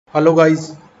Hello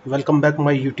guys, welcome back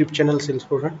my YouTube channel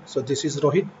Salesforce. So this is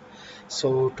Rohit.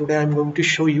 So today I'm going to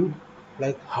show you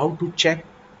like how to check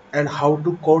and how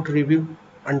to code review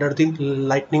under the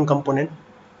Lightning component,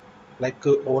 like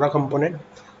Aura component.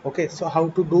 Okay, so how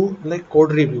to do like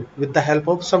code review with the help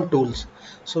of some tools.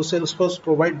 So Salesforce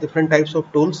provide different types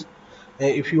of tools.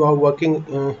 If you are working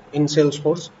in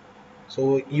Salesforce,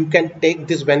 so you can take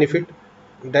this benefit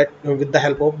that with the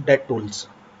help of that tools.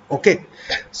 Okay,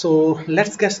 so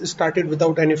let's get started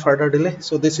without any further delay.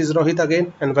 So this is Rohit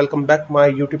again and welcome back my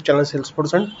YouTube channel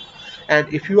Salesforce.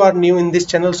 And if you are new in this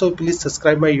channel, so please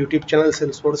subscribe my YouTube channel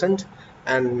Salesforce.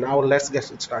 And now let's get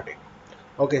started.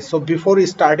 Okay, so before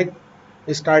starting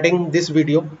this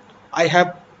video, I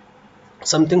have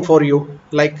something for you.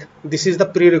 Like this is the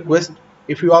prerequisite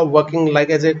if you are working like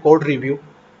as a code review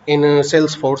in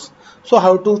Salesforce. So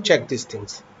how to check these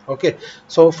things? Okay,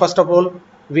 so first of all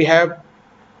we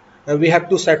have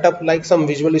to set up like some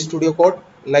Visual Studio Code,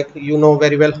 like you know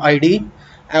very well IDE,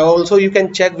 and also you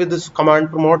can check with this command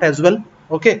promote as well.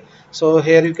 Okay, so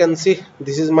here you can see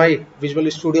this is my Visual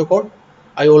Studio Code.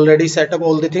 I already set up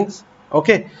all the things.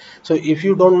 Okay, so if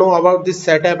you don't know about this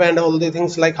setup and all the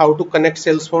things like how to connect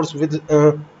Salesforce with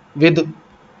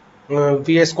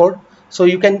VS Code, so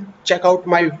you can check out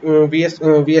my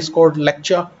VS Code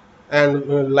lecture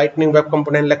and Lightning Web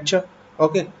Component lecture.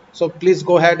 Okay, so please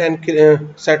go ahead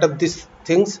and set up these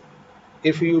things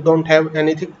if you don't have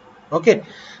anything. Okay,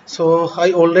 so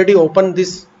I already opened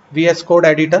this VS Code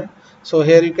editor. So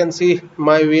here you can see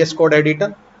my VS Code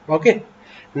editor. Okay,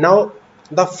 now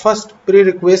the first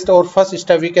prerequisite or first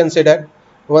step we can say that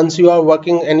once you are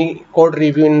working any code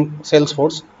review in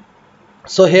Salesforce,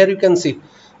 so here you can see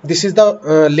this is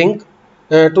the link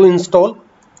to install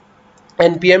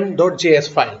npm.js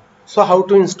file. So how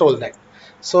to install that?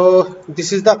 So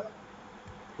this is the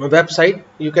website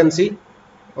you can see.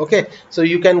 Okay, so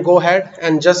you can go ahead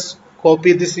and just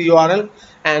copy this URL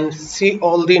and see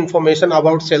all the information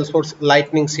about Salesforce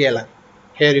Lightning CLI.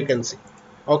 Here you can see.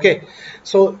 Okay,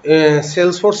 so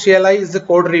Salesforce CLI is the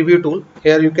code review tool.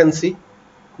 Here you can see,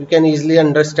 you can easily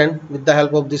understand with the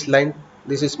help of this line.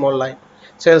 This is small line.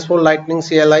 Salesforce Lightning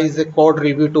CLI is a code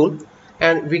review tool,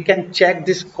 and we can check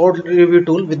this code review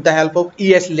tool with the help of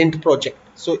ESLint project.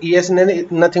 So ES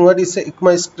nothing but is a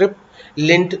ECMAScript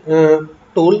lint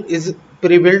tool is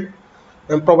pre-built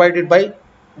provided by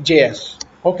JS.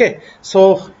 Okay,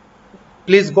 so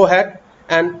please go ahead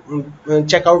and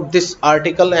check out this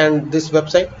article and this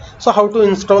website. So how to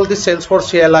install this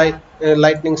Salesforce CLI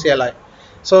Lightning CLI?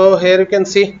 So here you can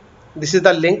see this is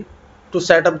the link to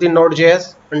set up the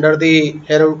Node.js under the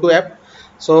Heroku app.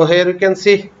 So here you can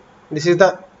see this is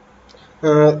the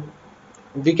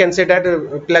we can say that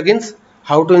plugins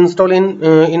how to install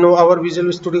in our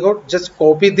Visual Studio Code. Just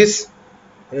copy this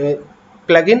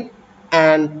plugin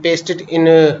and paste it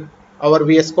in our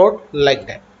VS Code like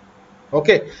that.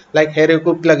 Okay, like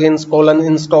Heroku plugins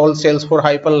install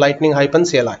Salesforce Lightning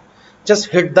CLI. Just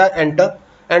hit the enter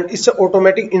and it's a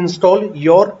automatic install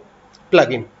your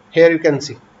plugin. Here you can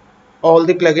see all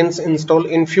the plugins install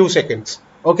in few seconds.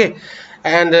 Okay,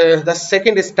 and the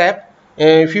second step,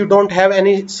 if you don't have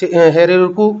any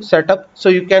Heroku setup, so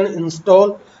you can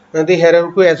install the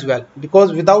Heroku as well,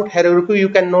 because without Heroku you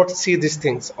cannot see these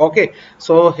things. Okay,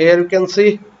 so here you can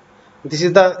see this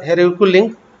is the Heroku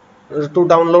link to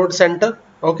download center.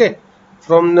 Okay,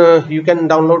 from you can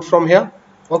download from here.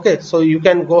 Okay, so you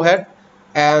can go ahead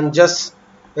and just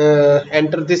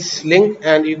enter this link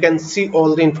and you can see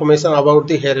all the information about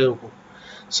the Heroku.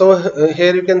 So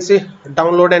here you can see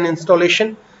download and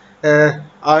installation.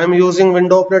 I am using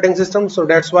Windows operating system, so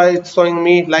that's why it's showing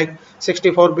me like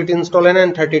 64-bit installer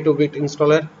and 32-bit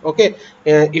installer. Okay,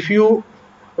 if you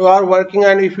are working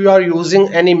and if you are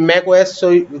using any Mac OS, so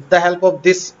with the help of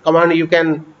this command you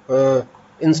can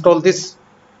install this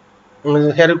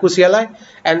Heroku CLI,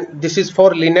 and this is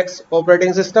for Linux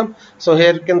operating system. So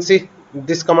here you can see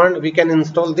this command we can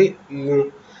install the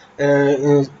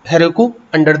Heroku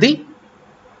under the,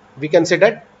 we can say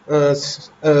that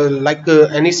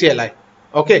any CLI.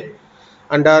 Okay,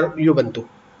 under Ubuntu.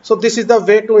 So this is the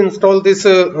way to install this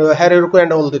Heroku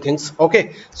and all the things.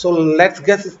 Okay, so let's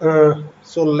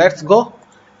go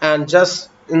and just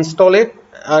install it.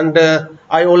 And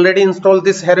I already installed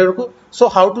this Heroku. So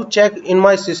how to check in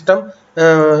my system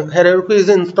Heroku is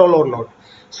installed or not?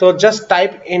 So just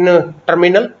type in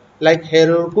terminal like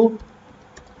Heroku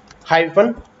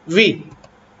 -v.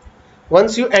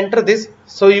 Once you enter this,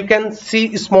 so you can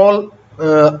see small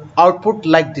output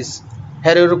like this: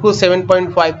 Heroku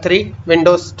 7.53,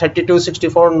 Windows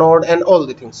 32/64, Node, and all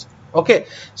the things. Okay,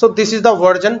 so this is the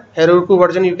version, Heroku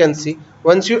version you can see.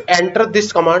 Once you enter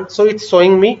this command, so it's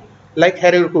showing me like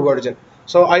Heroku version.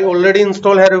 So I already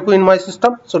installed Heroku in my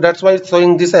system, so that's why it's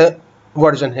showing this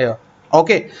version here.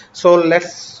 Okay, so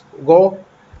let's go,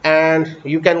 and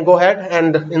you can go ahead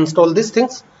and install these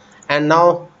things. And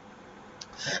now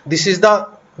this is the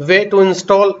way to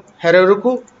install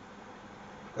Heroku,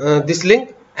 this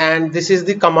link, and this is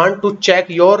the command to check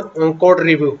your code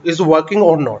review is working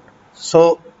or not.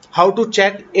 So how to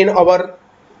check in our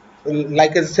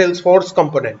like a Salesforce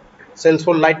component,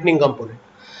 Salesforce Lightning component.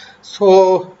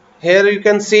 So here you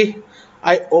can see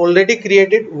I already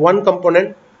created one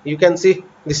component. You can see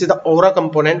this is the Aura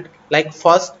component, like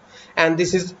first, and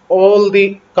this is all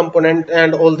the component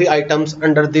and all the items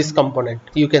under this component.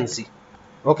 You can see,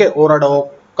 okay, Aura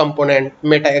doc component,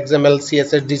 meta XML,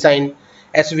 CSS design,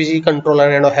 SVG controller,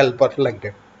 and a helper, like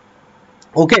that.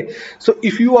 Okay, so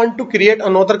if you want to create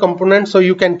another component, so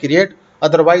you can create,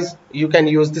 otherwise you can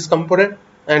use this component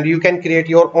and you can create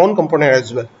your own component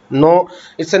as well. No,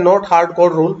 it's a not hardcore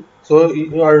rule, so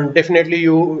you are definitely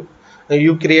you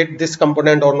create this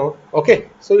component or not. Okay,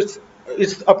 so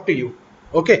it's up to you.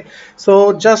 Okay,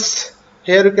 so just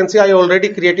here you can see I already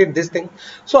created this thing.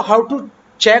 So how to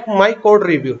check my code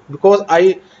review, because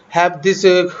I have this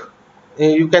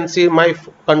you can see my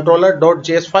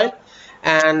controller.js file,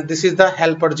 and this is the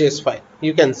helper.js file.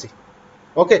 You can see,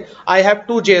 okay, I have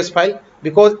two JS file,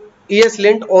 because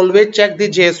ESLint always check the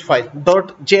JS file,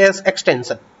 .js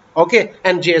extension, okay,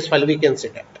 and JS file, we can see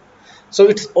that. So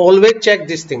it's always check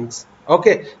these things.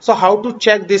 Okay, so how to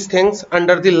check these things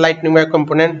under the Lightning Web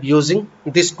component using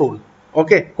this tool,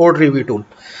 okay, code review tool.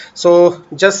 So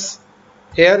just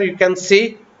here you can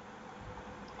see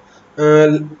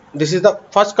this is the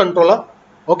first controller.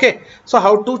 Okay, so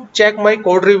how to check my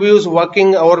code reviews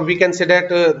working, or we can say that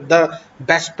the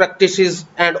best practices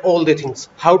and all the things,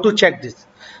 how to check this.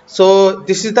 So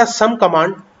this is the some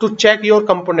command to check your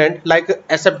component, like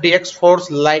sfdx force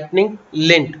lightning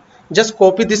lint. Just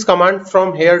copy this command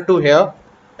from here to here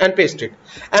and paste it,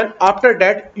 and after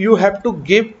that you have to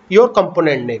give your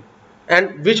component name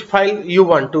and which file you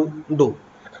want to do.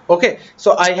 Okay,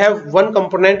 so I have one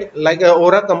component like a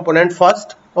Aura component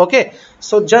first. Okay,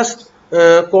 so just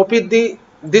copy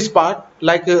this part,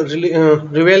 like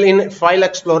reveal in File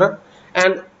Explorer,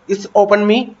 and it's open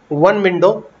me one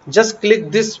window. Just click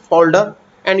this folder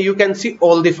and you can see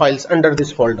all the files under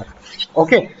this folder.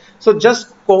 Okay, so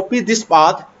just copy this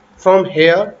path from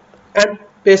here and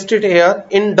paste it here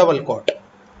in double quote.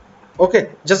 Okay,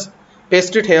 just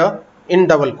paste it here in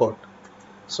double quote.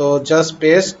 So just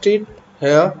paste it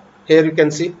here. Here you can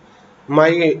see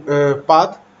my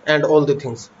path and all the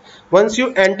things. Once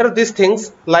you enter these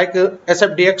things, like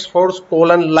sfdx force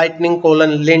lightning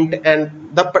lint,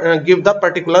 and the give the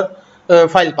particular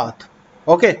file path,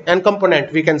 okay, and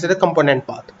component, we can say the component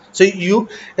path. So you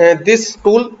this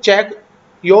tool check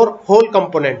your whole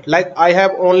component. Like I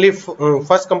have only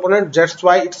first component, that's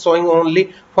why it's showing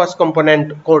only first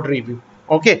component code review.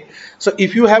 Okay, so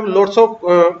if you have lots of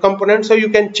components, so you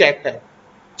can check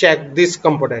this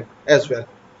component as well.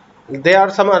 There are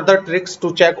some other tricks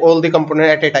to check all the component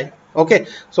at a time. Okay,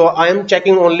 so I am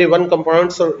checking only one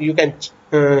component, so you can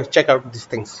check out these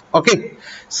things. Okay,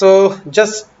 so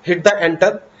just hit the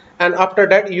enter, and after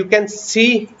that you can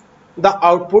see the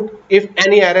output if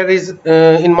any error is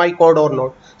in my code or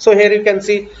not. So here you can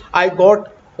see I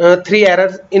got 3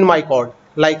 errors in my code.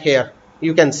 Like here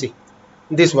you can see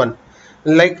this one,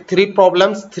 like 3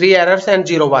 problems, 3 errors, and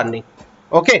 0 warning.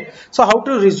 Okay, so how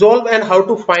to resolve and how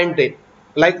to find it?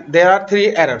 Like there are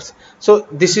 3 errors. So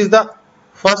this is the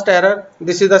first error,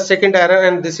 this is the second error,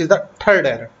 and this is the third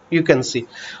error. You can see.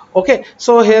 Okay,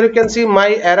 so here you can see my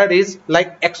error is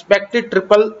like expected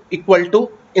triple equal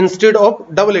to instead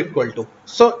of double equal to.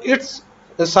 So it's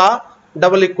saw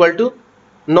double equal to,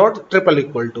 not triple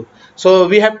equal to. So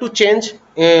we have to change,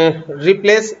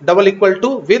 replace double equal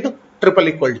to with triple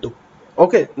equal to.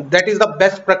 Okay, that is the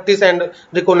best practice, and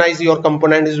recognize your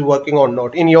component is working or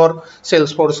not in your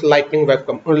Salesforce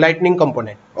Lightning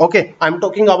component. Okay, I'm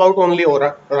talking about only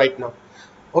Aura right now.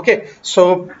 Okay,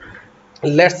 so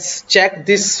let's check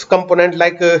this component.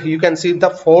 Like you can see the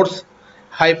force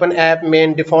 -app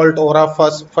main default Aura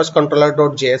first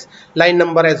controller.js line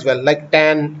number as well, like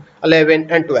 10, 11,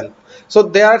 and 12. So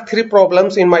there are 3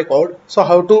 problems in my code. So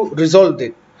how to resolve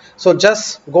it? So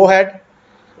just go ahead,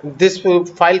 this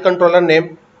file controller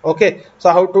name. Okay,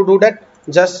 so how to do that?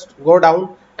 Just go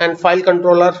down and file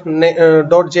controller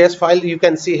 .js file, you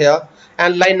can see here,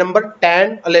 and line number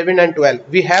 10, 11, and 12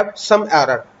 we have some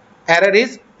error. Error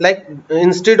is like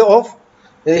instead of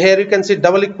here you can see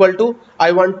double equal to,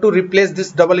 I want to replace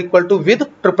this double equal to with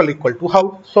triple equal to.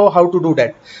 How to do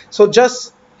that? So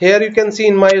just here you can see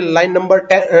in my line number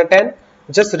 10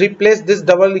 just replace this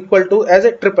double equal to as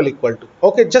a triple equal to.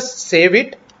 Okay, just save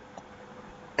it,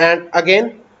 and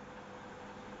again,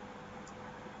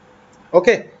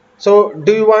 okay, so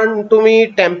do you want to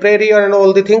me temporary and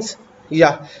all the things?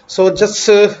 Yeah, so just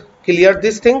clear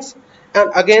these things,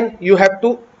 and again you have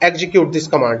to execute this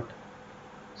command.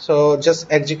 So just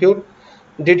execute.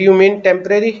 Did you mean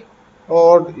temporary,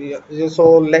 or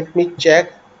so let me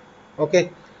check.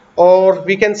 Okay, or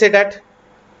we can say that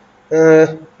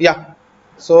yeah,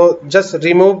 so just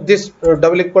remove this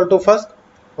double equal to first.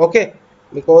 Okay,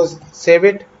 because save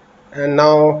it, and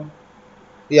now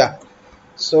yeah,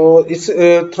 so it's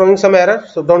throwing some error,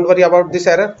 so don't worry about this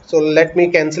error. So let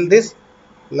me cancel this,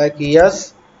 like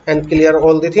yes, and clear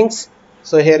all the things.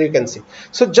 So here you can see,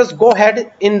 so just go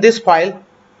ahead in this file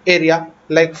area,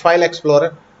 like file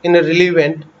explorer, in a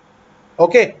relevant,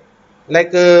 okay,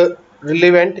 like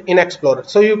relevant in explorer,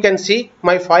 so you can see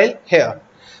my file here.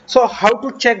 So how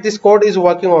to check this code is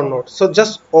working or not? So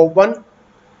just open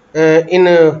in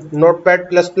notepad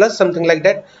plus plus, something like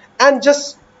that, and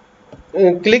just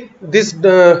click this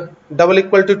double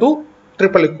equal to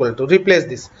triple equal to, replace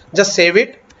this, just save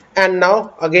it, and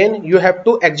now again you have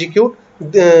to execute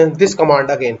this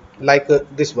command again, like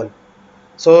this one.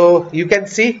 So you can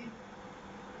see,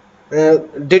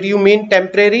 did you mean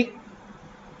temporary?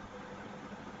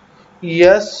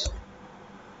 Yes.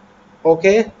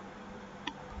 Okay,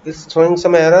 it's throwing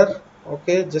some error.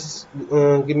 Okay, just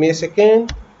give me a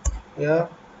second. Yeah,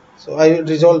 so I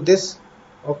resolve this.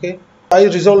 Okay, I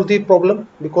resolve the problem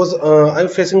because I'm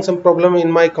facing some problem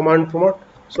in my command prompt,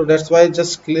 so that's why I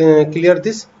just clear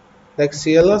this, like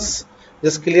CLS,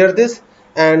 just clear this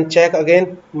and check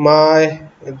again my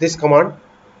this command,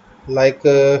 like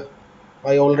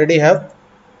I already have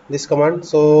this command,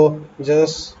 so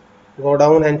just go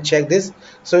down and check this.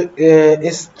 So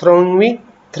it's throwing me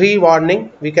 3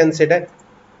 warning, we can say that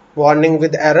warning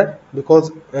with error,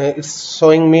 because it's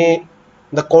showing me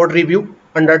the code review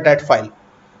under that file.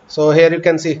 So here you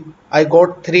can see I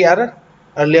got 3 error.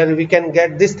 Earlier we can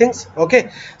get these things.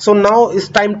 Okay, so now it's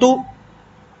time to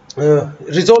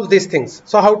resolve these things.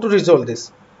 So how to resolve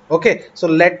this? Okay, so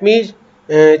let me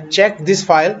check this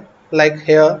file, like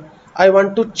here I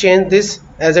want to change this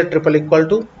as a triple equal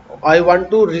to. I want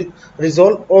to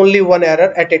resolve only one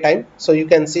error at a time. So you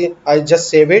can see I just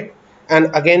save it,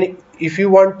 and again if you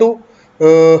want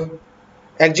to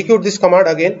execute this command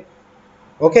again,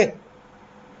 okay,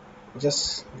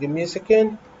 just give me a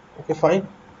second. Okay, fine,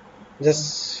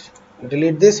 just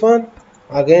delete this one.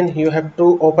 Again you have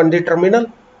to open the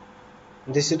terminal.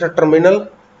 This is the terminal.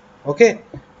 Okay,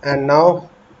 and now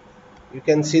you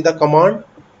can see the command.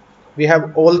 We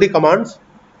have all the commands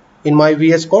in my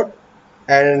VS Code,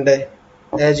 and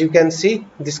as you can see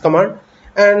this command,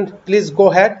 and please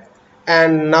go ahead,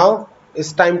 and now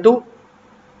it's time to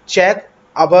check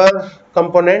our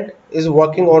component is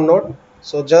working or not.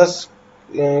 So just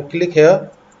click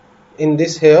here in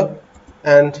this here,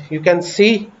 and you can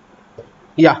see,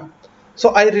 yeah, so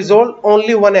I resolved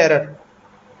only one error.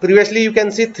 Previously you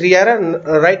can see 3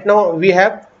 error, right now we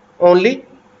have only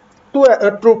 2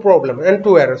 true problem and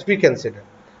 2 errors we consider.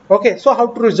 Okay, so how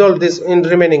to resolve this in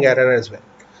remaining error as well?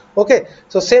 Okay,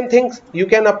 so same things you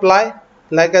can apply,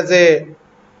 like as a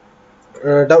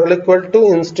double equal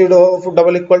to, instead of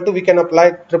double equal to we can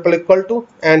apply triple equal to,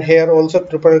 and here also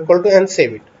triple equal to, and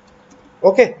save it.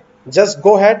 Okay, just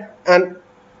go ahead, and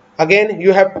again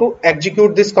you have to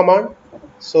execute this command.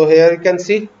 So here you can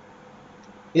see,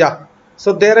 yeah,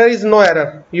 so there is no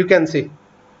error, you can see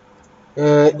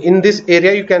in this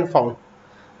area you can found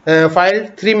file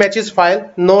 3 matches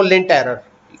file, no lint error,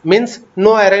 means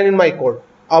no error in my code.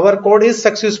 Our code is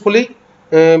successfully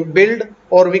built,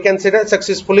 or we can say that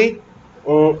successfully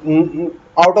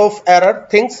out of error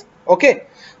things. Okay,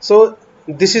 so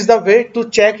this is the way to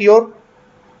check your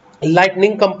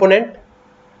Lightning component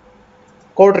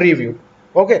code review.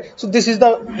 Okay, so this is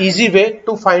the easy way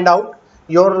to find out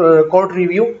your code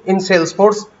review in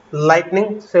Salesforce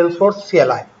Lightning Salesforce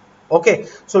CLI. Okay,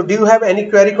 so do you have any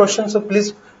query questions? So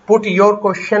please put your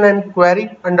question and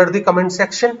query under the comment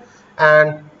section,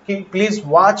 and please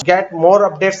watch, get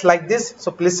more updates like this. So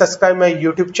please subscribe my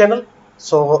YouTube channel.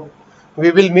 So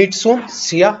we will meet soon.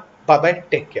 See ya. Bye bye.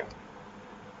 Take care.